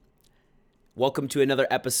Welcome to another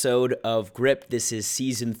episode of Grip. This is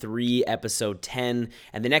Season 3, Episode 10,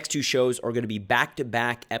 and the next two shows are going to be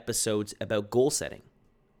back-to-back episodes about goal setting.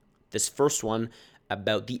 This first one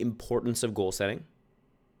about the importance of goal setting,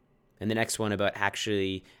 and the next one about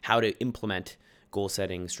actually how to implement goal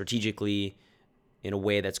setting strategically in a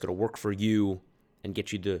way that's going to work for you and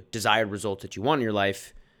get you the desired results that you want in your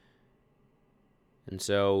life. And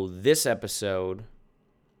so this episode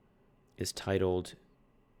is titled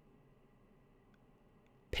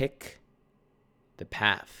Pick the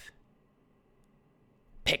Path.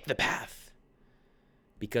 Pick the path.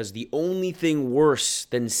 Because the only thing worse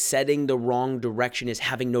than setting the wrong direction is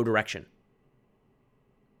having no direction.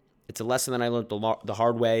 It's a lesson that I learned the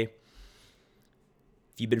hard way.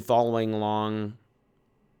 If you've been following along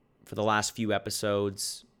for the last few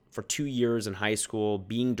episodes, for 2 years in high school,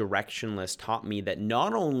 being directionless taught me that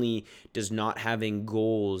not only does not having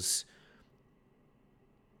goals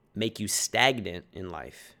make you stagnant in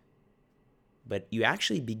life, but you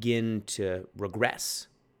actually begin to regress.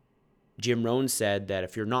 Jim Rohn said that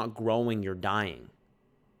if you're not growing, you're dying.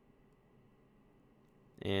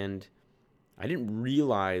 And I didn't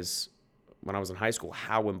realize when I was in high school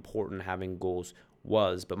how important having goals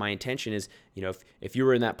was, but my intention is, if you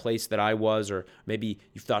were in that place that I was, or maybe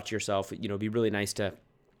you've thought to yourself, it'd be really nice to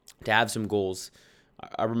have some goals.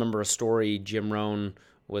 I remember a story Jim Rohn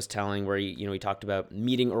was telling where he talked about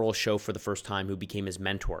meeting Earl Shoaff for the first time, who became his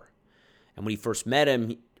mentor. And when he first met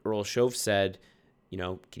him, Earl Shoaff said,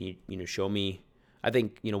 can you show me, I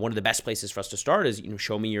think, one of the best places for us to start is,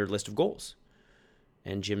 show me your list of goals.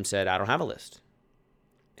 And Jim said, I don't have a list.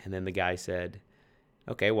 And then the guy said,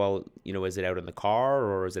 okay, well, is it out in the car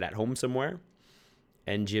or is it at home somewhere?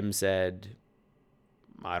 And Jim said,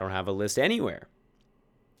 I don't have a list anywhere.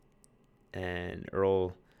 And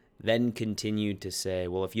Earl then continued to say,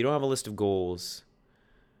 well, if you don't have a list of goals,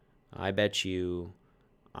 I bet you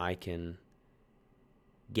I can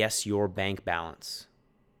guess your bank balance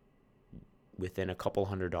within a couple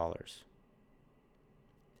 $100.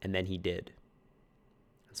 And then he did.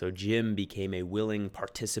 So Jim became a willing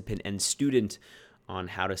participant and student on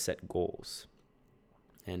how to set goals.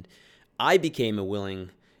 And I became a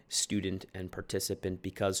willing student and participant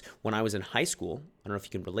because when I was in high school, I don't know if you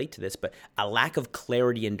can relate to this, but a lack of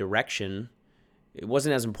clarity and direction, it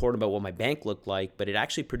wasn't as important about what my bank looked like, but it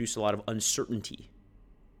actually produced a lot of uncertainty.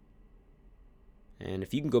 And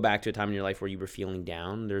if you can go back to a time in your life where you were feeling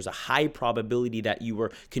down, there's a high probability that you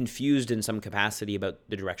were confused in some capacity about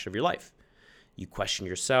the direction of your life. You questioned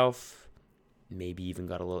yourself, maybe even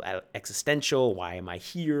got a little existential. Why am I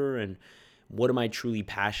here? And what am I truly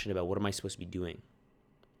passionate about? What am I supposed to be doing?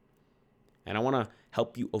 And I want to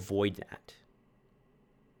help you avoid that.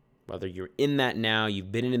 Whether you're in that now,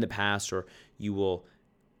 you've been in the past, or you will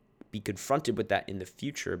be confronted with that in the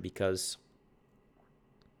future, because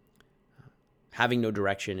having no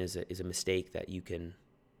direction is a mistake that you can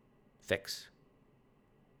fix.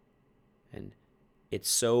 And it's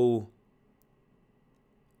so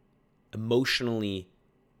emotionally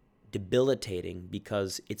debilitating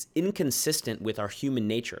because it's inconsistent with our human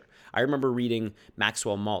nature. I remember reading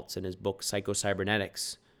Maxwell Maltz in his book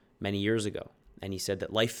Psycho-Cybernetics many years ago, and he said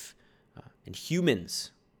that life and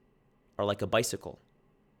humans are like a bicycle.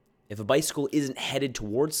 If a bicycle isn't headed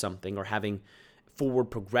towards something or having forward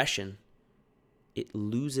progression, it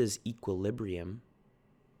loses equilibrium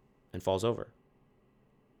and falls over.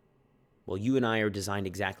 Well, you and I are designed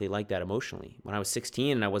exactly like that emotionally. When I was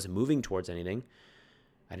 16 and I wasn't moving towards anything,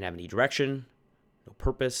 I didn't have any direction, no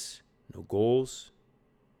purpose, no goals.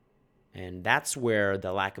 And that's where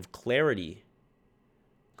the lack of clarity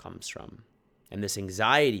comes from. And this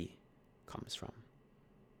anxiety comes from.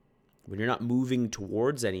 When you're not moving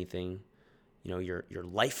towards anything, your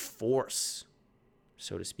life force,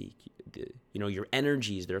 so to speak, your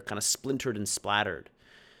energies, they're kind of splintered and splattered.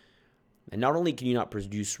 And not only can you not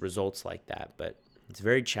produce results like that, but it's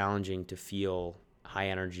very challenging to feel high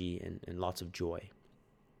energy and lots of joy.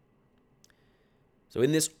 So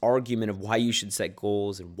in this argument of why you should set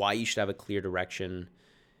goals and why you should have a clear direction,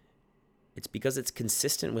 it's because it's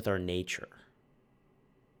consistent with our nature.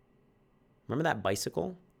 Remember that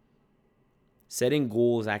bicycle? Setting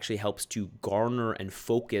goals actually helps to garner and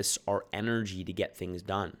focus our energy to get things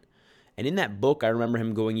done. And in that book, I remember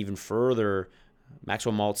him going even further.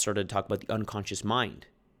 Maxwell Maltz started to talk about the unconscious mind.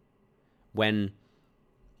 When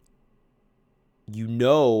you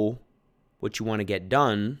know what you want to get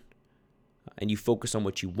done and you focus on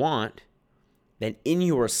what you want, then in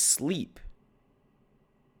your sleep,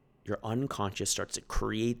 your unconscious starts to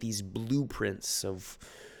create these blueprints of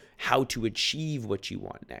how to achieve what you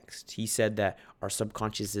want next. He said that our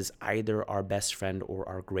subconscious is either our best friend or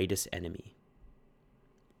our greatest enemy.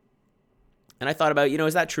 And I thought about,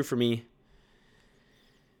 is that true for me?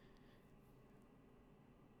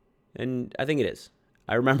 And I think it is.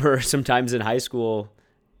 I remember sometimes in high school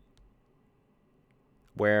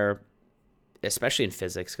where, especially in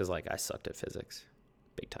physics, because I sucked at physics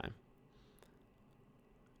big time.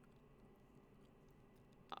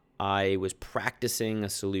 I was practicing a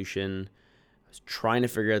solution. I was trying to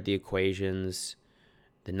figure out the equations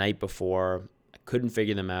the night before. I couldn't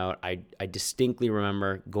figure them out. I distinctly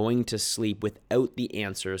remember going to sleep without the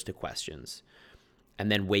answers to questions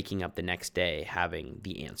and then waking up the next day having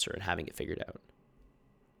the answer and having it figured out.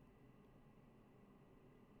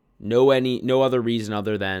 No other reason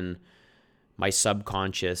other than my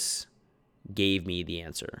subconscious gave me the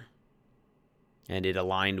answer. And it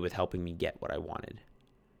aligned with helping me get what I wanted.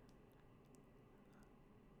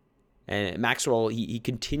 And Maxwell, he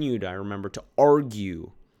continued, I remember, to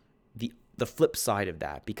argue the flip side of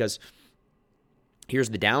that, because here's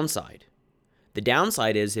the downside. The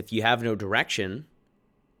downside is if you have no direction,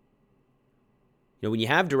 when you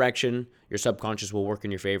have direction, your subconscious will work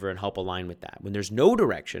in your favor and help align with that. When there's no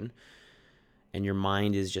direction and your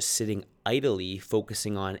mind is just sitting idly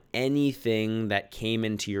focusing on anything that came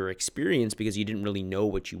into your experience because you didn't really know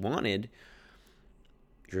what you wanted,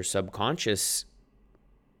 your subconscious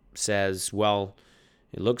says, well,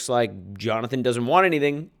 it looks like Jonathan doesn't want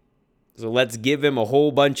anything, so let's give him a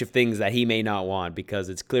whole bunch of things that he may not want because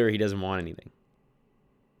it's clear he doesn't want anything.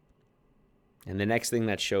 And the next thing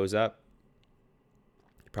that shows up,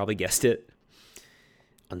 you probably guessed it,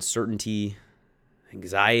 uncertainty,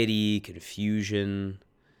 anxiety, confusion.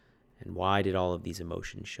 And why did all of these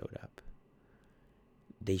emotions show up?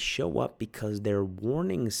 They show up because they're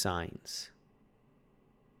warning signs.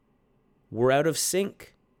 We're out of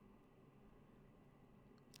sync.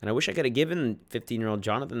 And I wish I could have given 15-year-old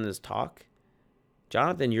Jonathan this talk.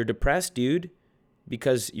 Jonathan, you're depressed, dude,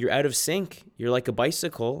 because you're out of sync. You're like a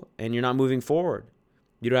bicycle and you're not moving forward.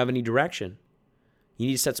 You don't have any direction. You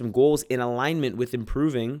need to set some goals in alignment with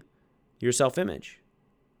improving your self-image.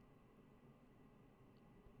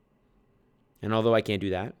 And although I can't do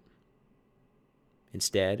that,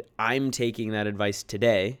 instead, I'm taking that advice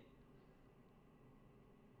today,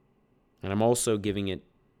 and I'm also giving it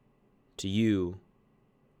to you,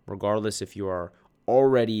 regardless if you are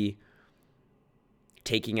already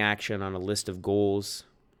taking action on a list of goals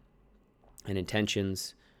and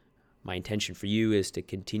intentions. My intention for you is to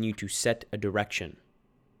continue to set a direction,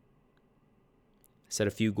 set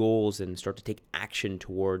a few goals, and start to take action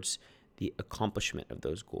towards the accomplishment of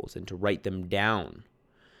those goals and to write them down.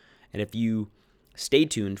 And if you stay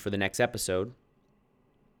tuned for the next episode,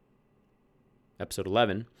 episode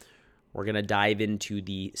 11, we're going to dive into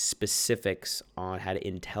the specifics on how to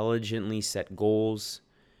intelligently set goals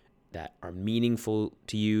that are meaningful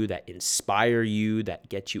to you, that inspire you, that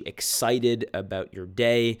get you excited about your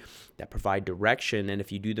day, that provide direction. And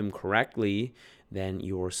if you do them correctly, then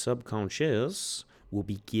your subconscious will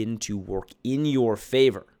begin to work in your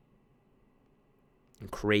favor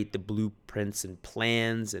and create the blueprints and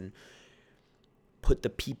plans and put the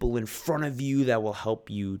people in front of you that will help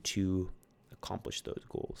you to accomplish those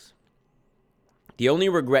goals. The only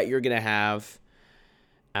regret you're going to have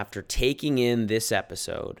after taking in this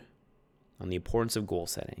episode on the importance of goal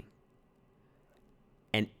setting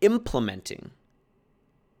and implementing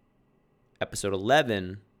episode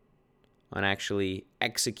 11 on actually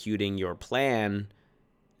executing your plan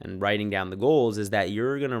and writing down the goals is that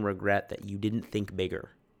you're going to regret that you didn't think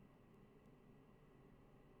bigger,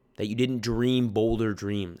 that you didn't dream bolder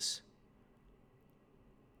dreams.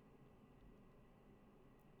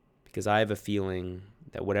 Because I have a feeling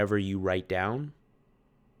that whatever you write down,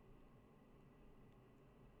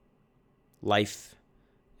 life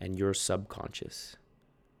and your subconscious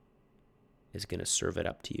is going to serve it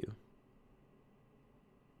up to you.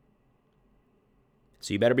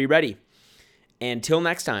 So you better be ready. Until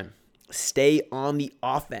next time, stay on the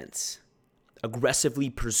offense. Aggressively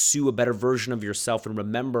pursue a better version of yourself, and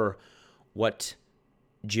remember what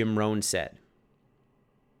Jim Rohn said.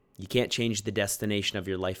 You can't change the destination of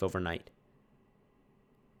your life overnight,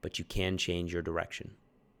 but you can change your direction.